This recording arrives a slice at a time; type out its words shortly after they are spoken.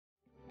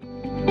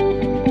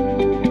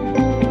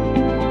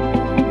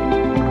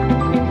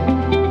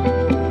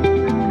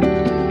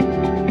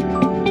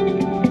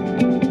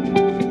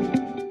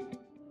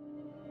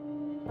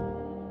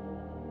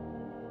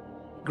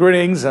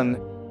Greetings and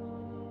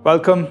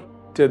welcome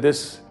to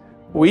this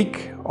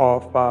week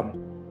of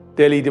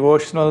daily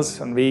devotionals,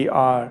 and we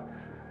are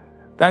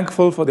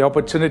thankful for the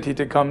opportunity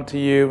to come to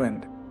you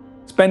and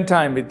spend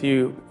time with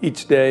you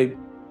each day,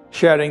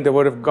 sharing the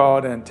Word of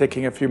God and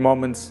taking a few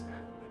moments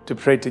to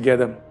pray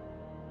together.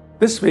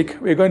 This week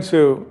we're going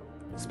to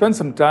spend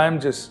some time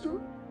just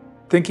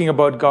thinking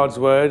about God's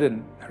Word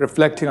and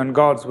reflecting on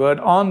God's Word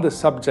on the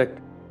subject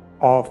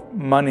of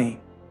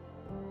money.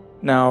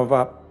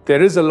 Now,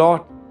 there is a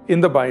lot in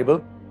the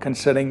Bible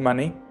concerning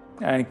money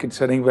and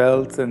concerning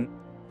wealth and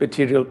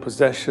material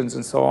possessions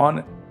and so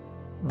on.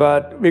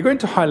 But we're going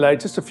to highlight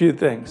just a few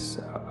things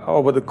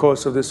over the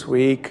course of this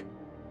week.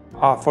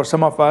 For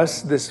some of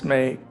us, this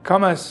may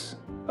come as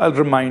a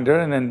reminder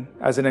and then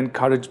as an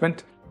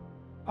encouragement.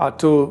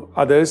 To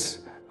others,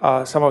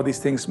 some of these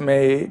things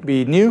may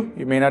be new.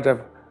 You may not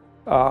have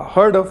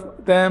heard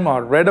of them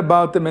or read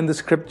about them in the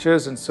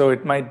scriptures, and so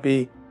it might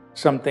be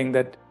something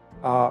that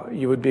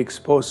you would be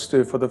exposed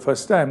to for the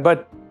first time.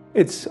 But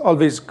it's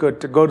always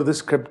good to go to the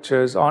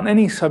scriptures on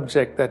any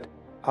subject that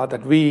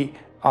we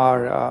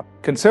are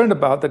concerned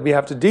about, that we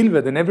have to deal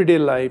with in everyday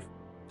life,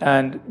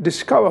 and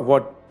discover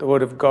what the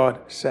Word of God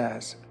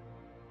says.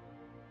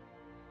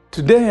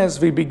 Today, as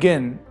we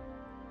begin,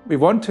 we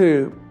want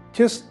to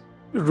just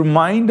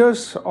remind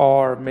us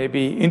or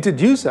maybe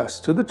introduce us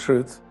to the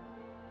truth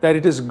that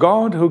it is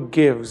God who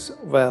gives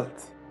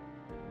wealth.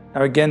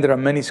 Now again, there are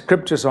many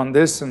scriptures on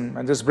this, and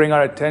I'll just bring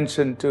our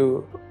attention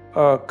to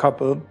a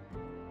couple.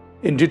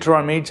 In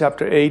Deuteronomy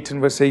chapter 8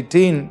 and verse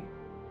 18,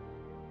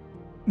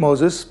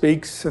 Moses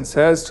speaks and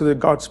says to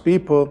God's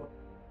people,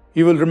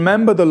 "You will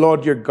remember the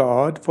Lord your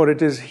God, for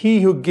it is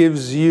He who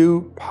gives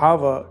you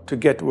power to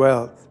get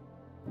wealth,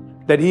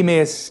 that He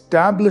may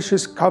establish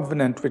His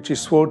covenant which He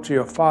swore to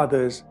your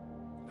fathers,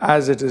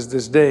 as it is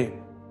this day."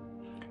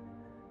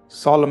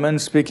 Solomon,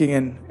 speaking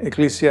in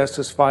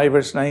Ecclesiastes 5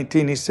 verse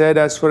 19, he said,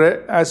 As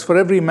for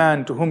every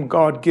man to whom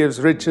God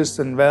gives riches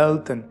and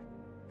wealth and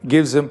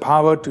gives him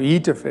power to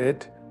eat of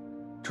it,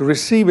 to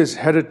receive his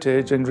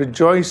heritage and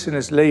rejoice in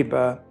his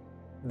labor,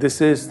 this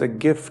is the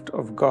gift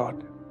of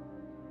God.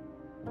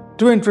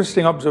 Two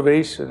interesting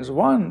observations.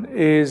 One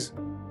is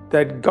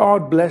that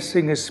God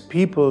blessing His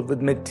people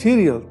with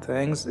material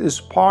things is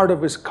part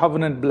of His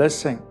covenant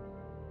blessing.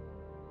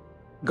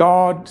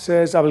 God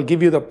says, I will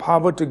give you the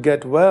power to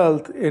get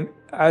wealth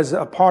as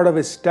a part of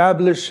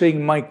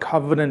establishing my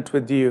covenant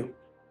with you.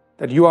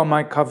 That you are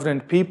my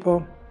covenant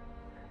people,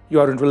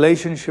 you are in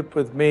relationship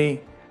with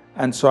me,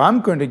 and so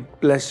I'm going to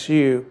bless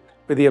you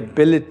with the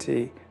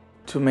ability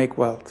to make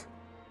wealth.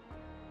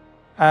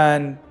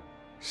 And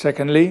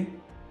secondly,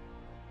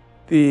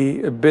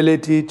 the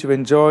ability to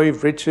enjoy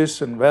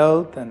riches and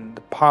wealth and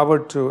the power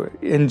to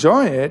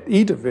enjoy it,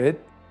 eat of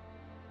it,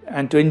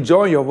 and to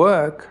enjoy your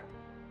work,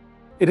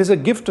 it is a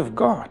gift of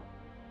God.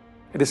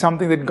 It is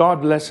something that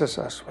God blesses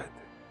us with.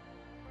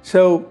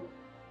 So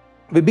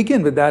we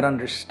begin with that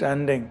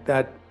understanding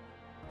that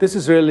this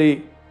is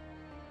really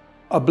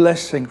a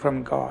blessing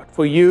from God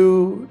for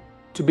you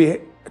to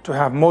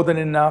have more than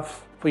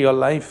enough for your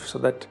life, so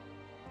that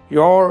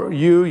your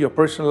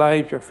personal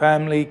life, your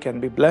family can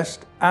be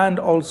blessed, and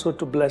also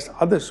to bless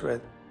others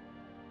with.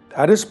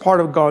 That is part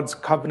of God's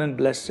covenant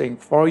blessing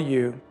for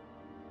you,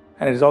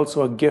 and it is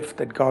also a gift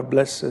that God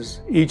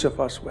blesses each of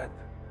us with.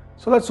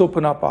 So let's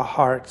open up our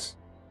hearts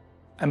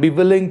and be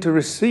willing to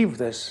receive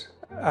this.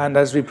 And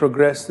as we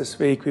progress this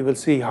week, we will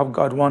see how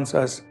God wants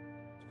us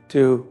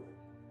to,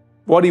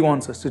 what He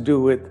wants us to do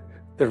with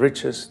the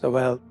riches, the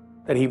wealth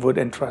that He would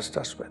entrust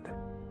us with.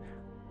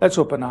 Let's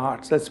open our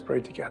hearts. Let's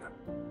pray together.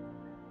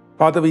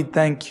 Father, we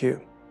thank You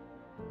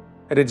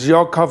that it's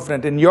Your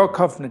covenant. In Your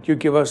covenant, You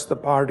give us the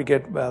power to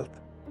get wealth.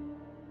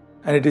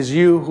 And it is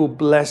You who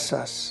bless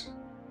us.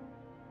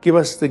 Give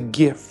us the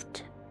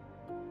gift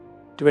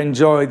to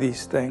enjoy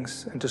these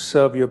things and to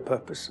serve Your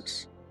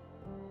purposes.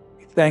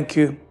 We thank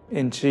You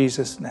in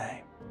Jesus'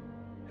 name.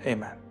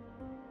 Amen.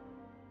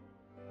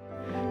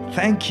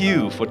 Thank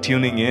you for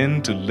tuning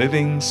in to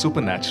Living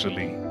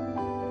Supernaturally.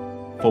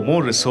 For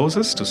more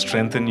resources to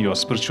strengthen your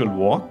spiritual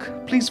walk,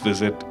 please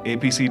visit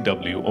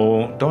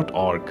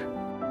apcwo.org.